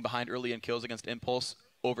issues getting behind early in kills against Impulse,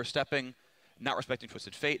 overstepping, not respecting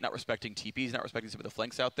Twisted Fate, not respecting TPs, not respecting some of the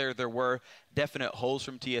flanks out there. There were definite holes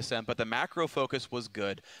from TSM, but the macro focus was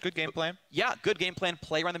good. Good game plan. Yeah, good game plan.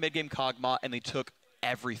 Play around the mid-game Kog'Maw, and they took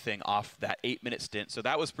everything off that 8-minute stint. So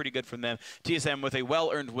that was pretty good from them. TSM with a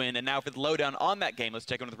well-earned win. And now for the lowdown on that game, let's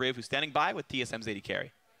check in with Riv, who's standing by with TSM's AD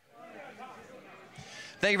carry.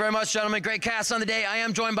 Thank you very much, gentlemen. Great cast on the day. I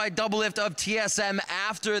am joined by Doublelift of TSM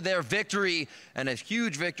after their victory, and a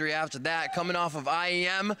huge victory after that, coming off of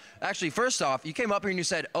IEM. Actually, first off, you came up here and you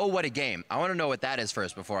said, "Oh, what a game." I want to know what that is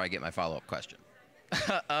first before I get my follow-up question.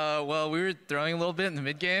 Well, we were throwing a little bit in the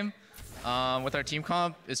mid game. With our team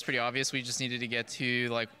comp, it's pretty obvious we just needed to get to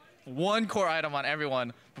like 1 core item on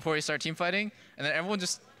everyone before we start team fighting, and then everyone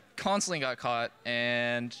just constantly got caught,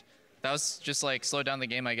 and that was just like slowed down the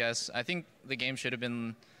game, I guess. I think the game should have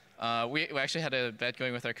been, we actually had a bet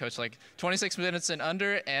going with our coach, like 26 minutes and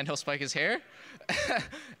under, and he'll spike his hair.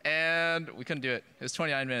 And we couldn't do it. It was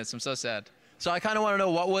 29 minutes. I'm so sad. So I kind of want to know,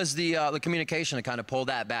 what was the communication to kind of pull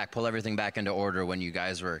that back, pull everything back into order when you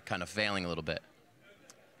guys were kind of failing a little bit?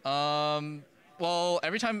 Well,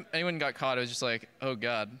 every time anyone got caught, it was just like, oh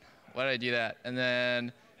God, why did I do that? And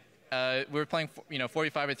then we were playing,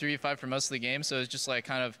 45 or 3v5 for most of the game, so it was just like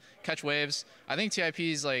kind of catch waves. I think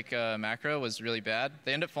TIP's like macro was really bad.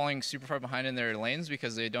 They end up falling super far behind in their lanes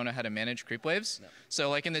because they don't know how to manage creep waves. No. So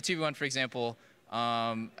like in the 2v1, for example,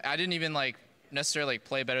 I didn't even like necessarily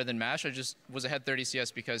play better than Mash. I just was ahead 30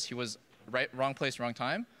 CS because he was wrong place, wrong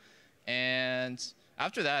time. And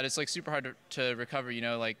after that, it's like super hard to recover.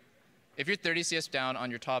 Like if you're 30 CS down on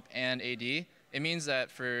your top and AD, it means that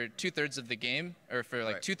for 2/3 of the game, or for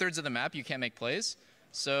like 2/3 of the map, you can't make plays.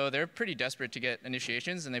 So they're pretty desperate to get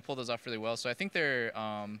initiations, and they pull those off really well. So I think they're,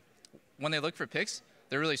 when they look for picks,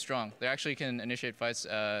 they're really strong. They actually can initiate fights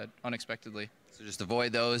unexpectedly. So just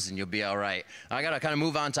avoid those and you'll be all right. I got to kind of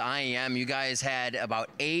move on to IEM. You guys had about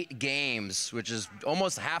 8 games, which is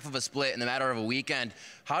almost half of a split in the matter of a weekend.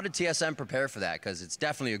 How did TSM prepare for that? Because it's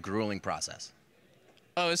definitely a grueling process.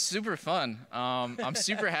 Oh, it's super fun. I'm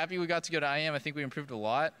super happy we got to go to IEM. I think we improved a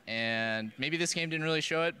lot, and maybe this game didn't really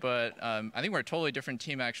show it, but I think we're a totally different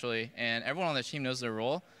team, actually, and everyone on the team knows their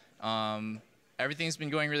role. Everything's been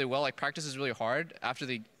going really well. Like, practice is really hard.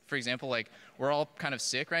 For example, like, we're all kind of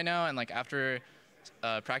sick right now, and like after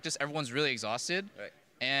practice, everyone's really exhausted. Right.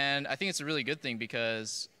 And I think it's a really good thing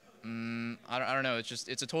because I don't know. It's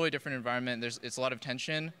a totally different environment. It's a lot of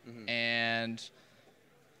tension, and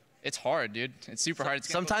it's hard, dude. It's super hard.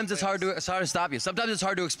 Sometimes it's hard to stop you. Sometimes it's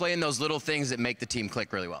hard to explain those little things that make the team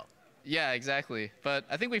click really well. Yeah, exactly. But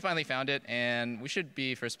I think we finally found it, and we should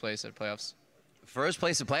be first place at playoffs. First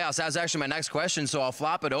place in playoffs. That was actually my next question, so I'll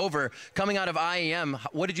flop it over. Coming out of IEM,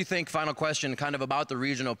 what did you think, final question, kind of about the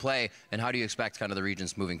regional play, and how do you expect kind of the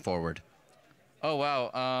regions moving forward? Oh,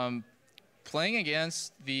 wow. Playing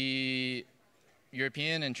against the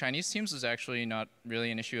European and Chinese teams was actually not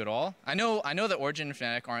really an issue at all. I know that Origin and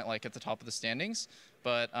Fnatic aren't like at the top of the standings,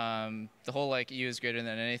 but the whole like EU is greater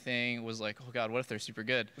than anything was like, oh god, what if they're super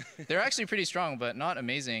good? They're actually pretty strong, but not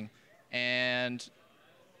amazing.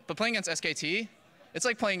 But playing against SKT, it's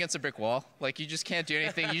like playing against a brick wall. Like you just can't do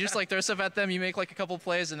anything. You just like throw stuff at them, you make like a couple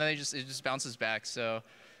plays, and then it just bounces back. So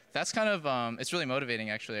that's kind of it's really motivating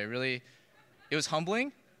actually. It was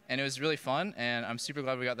humbling. And it was really fun, and I'm super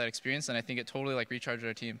glad we got that experience, and I think it totally like recharged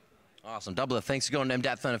our team. Awesome. Doublelift, thanks for going in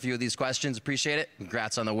depth on a few of these questions. Appreciate it.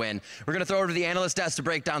 Congrats on the win. We're going to throw over to the analyst desk to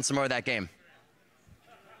break down some more of that game.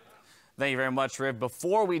 Thank you very much, Riv.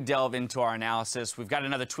 Before we delve into our analysis, we've got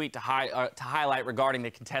another tweet to highlight regarding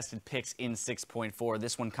the contested picks in 6.4.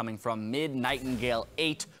 This one coming from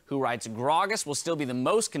Mid-Nightingale8, who writes, Gragas will still be the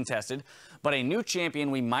most contested, but a new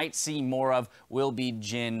champion we might see more of will be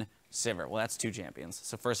Jhin Sivir. Well, that's 2 champions.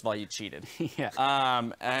 So first of all, you cheated. Yeah.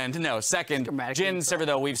 And no, second, Jhin Sivir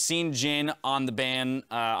though, we've seen Jhin on the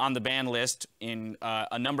ban list in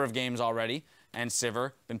a number of games already, and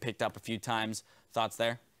Sivir been picked up a few times. Thoughts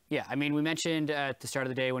there? Yeah, I mean, we mentioned at the start of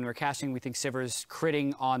the day when we were casting, we think Sivir's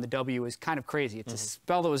critting on the W is kind of crazy. It's a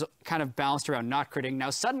spell that was kind of balanced around not critting. Now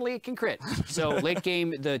suddenly it can crit. So late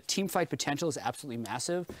game, the team fight potential is absolutely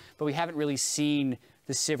massive, but we haven't really seen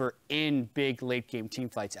the Sivir in big late game team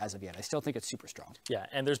fights as of yet. I still think it's super strong. Yeah,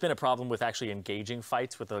 and there's been a problem with actually engaging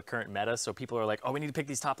fights with the current meta. So people are like, oh, we need to pick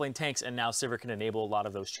these top lane tanks, and now Sivir can enable a lot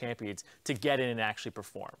of those champions to get in and actually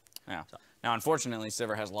perform. Yeah. So. Now, unfortunately,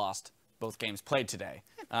 Sivir has lost both games played today.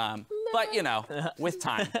 But, you know, with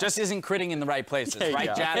time. Just isn't critting in the right places,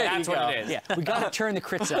 right, Jad? That's what it is. Yeah, we got to turn the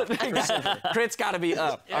crits up. Crits got to be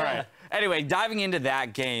up. Yeah. All right. Anyway, diving into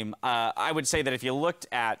that game, I would say that if you looked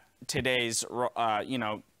at today's,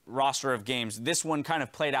 roster of games, this one kind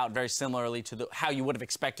of played out very similarly to how you would have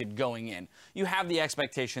expected going in. You have the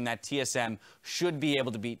expectation that TSM should be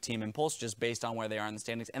able to beat Team Impulse just based on where they are in the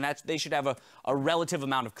standings, and that they should have a relative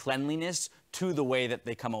amount of cleanliness to the way that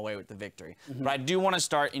they come away with the victory. But I do want to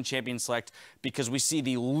start in Champion Select because we see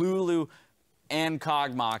the Lulu and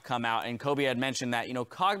Kog'Maw come out, and Kobe had mentioned that,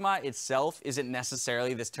 Kog'Maw itself isn't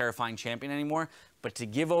necessarily this terrifying champion anymore, but to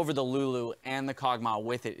give over the Lulu and the Kog'Maw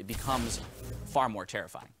with it, it becomes far more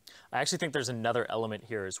terrifying. I actually think there's another element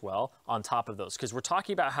here as well on top of those, because we're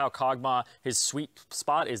talking about how Kog'Maw, his sweet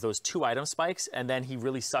spot is those 2 item spikes, and then he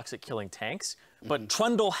really sucks at killing tanks. But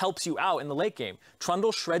Trundle helps you out in the late game.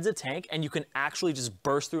 Trundle shreds a tank, and you can actually just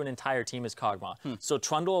burst through an entire team as Kog'Maw. So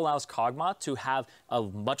Trundle allows Kog'Maw to have a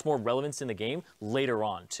much more relevance in the game later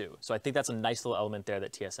on, too. So I think that's a nice little element there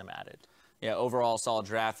that TSM added. Yeah, overall solid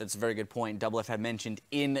draft. That's a very good point. Doublelift had mentioned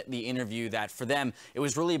in the interview that for them, it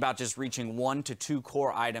was really about just reaching 1 to 2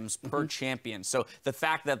 core items per champion. So the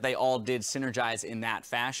fact that they all did synergize in that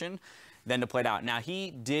fashion, then to play it out. Now, he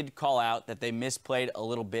did call out that they misplayed a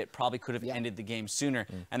little bit, probably could have ended the game sooner.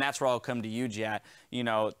 And that's where I'll come to you, Jat.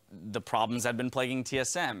 The problems that have been plaguing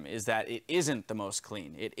TSM is that it isn't the most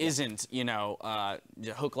clean. It isn't,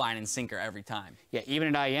 hook, line, and sinker every time. Yeah, even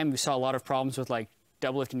in IEM, we saw a lot of problems with, like,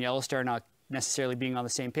 Doublelift and Yellowstar not necessarily being on the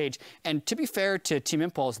same page. And to be fair to Team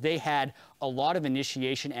Impulse, they had a lot of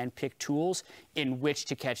initiation and pick tools in which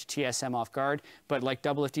to catch TSM off guard. But like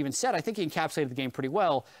Doublelift even said, I think he encapsulated the game pretty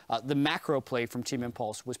well. The macro play from Team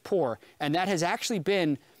Impulse was poor. And that has actually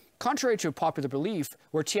been, contrary to popular belief,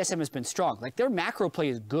 where TSM has been strong. Like, their macro play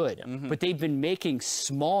is good, but they've been making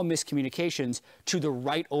small miscommunications to the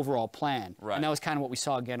right overall plan. Right. And that was kind of what we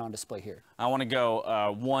saw again on display here. I want to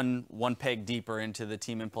go one peg deeper into the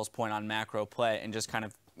Team Impulse point on macro play and just kind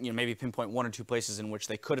of maybe pinpoint 1 or 2 places in which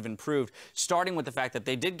they could have improved, starting with the fact that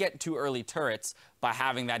they did get 2 early turrets by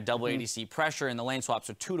having that double ADC pressure in the lane swap,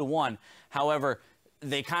 so 2 to 1. However,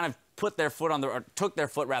 they kind of took their foot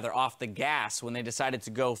off the gas when they decided to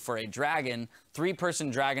go for a dragon, 3-person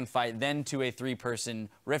dragon fight, then to a 3-person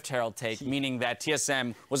Rift Herald take, meaning that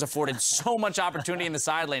TSM was afforded so much opportunity in the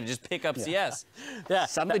side lane to just pick up CS. Yeah,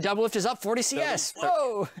 suddenly Doublelift is up 40 CS.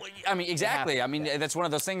 Whoa! I mean, exactly. I mean, that's one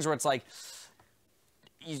of those things where it's like,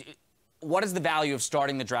 what is the value of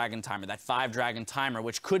starting the dragon timer, that 5 dragon timer,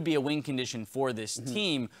 which could be a win condition for this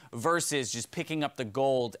team, versus just picking up the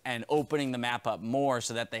gold and opening the map up more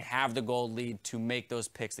so that they have the gold lead to make those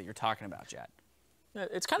picks that you're talking about, Jad?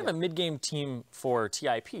 It's kind of a mid-game team for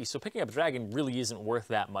TIP, so picking up Dragon really isn't worth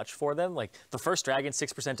that much for them. Like, the first Dragon,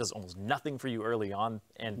 6% does almost nothing for you early on,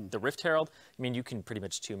 and the Rift Herald, I mean, you can pretty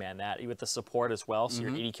much two-man that with the support as well, so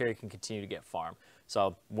your AD carry can continue to get farm.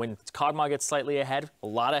 So when Kog'Maw gets slightly ahead, a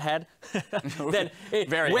lot ahead, then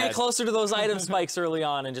way closer to those item spikes early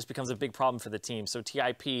on and just becomes a big problem for the team. So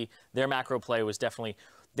TIP, their macro play was definitely,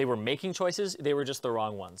 they were making choices, they were just the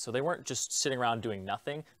wrong ones. So they weren't just sitting around doing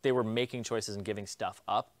nothing. They were making choices and giving stuff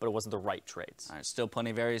up, but it wasn't the right trades. All right, still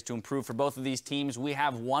plenty of areas to improve for both of these teams. We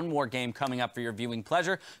have one more game coming up for your viewing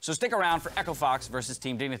pleasure, so stick around for Echo Fox versus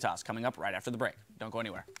Team Dignitas coming up right after the break. Don't go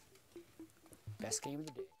anywhere. Best game of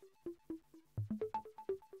the day.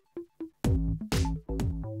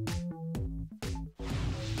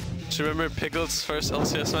 Do you remember Pickle's first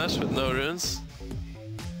LCS match with no runes?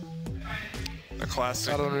 A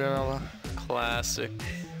classic. I don't remember. Classic.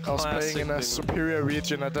 I was playing in a superior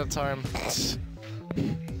region at that time.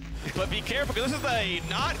 But be careful, because this is a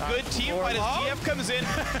not good team fight as TF comes in.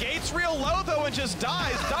 Gates real low, though, and just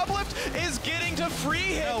dies. Doublift is getting to free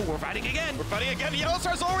him. No, we're fighting again. We're fighting again.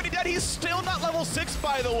 Yellowstar's already dead. He's still not level 6,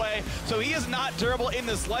 by the way. So he is not durable in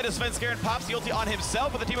the slightest. Svenskaren pops the ulti on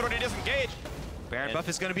himself, but the team had already disengaged. Baron buff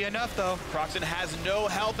is going to be enough, though. Proxen has no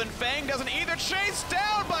health, and Fang doesn't either. Chased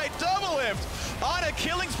down by Doublift on a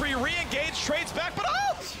killing spree. Re-engage, trades back, but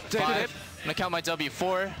oh! 5. I'm gonna count my W.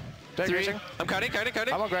 4, 3. I'm counting.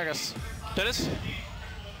 I'm on Gragas. Dennis?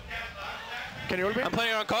 Can you ult me? I'm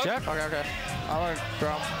playing on Cog. Check? Okay. I'm on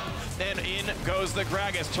Grom. And in goes the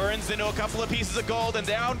Gragas. Turns into a couple of pieces of gold, and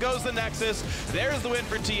down goes the Nexus. There's the win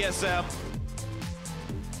for TSM.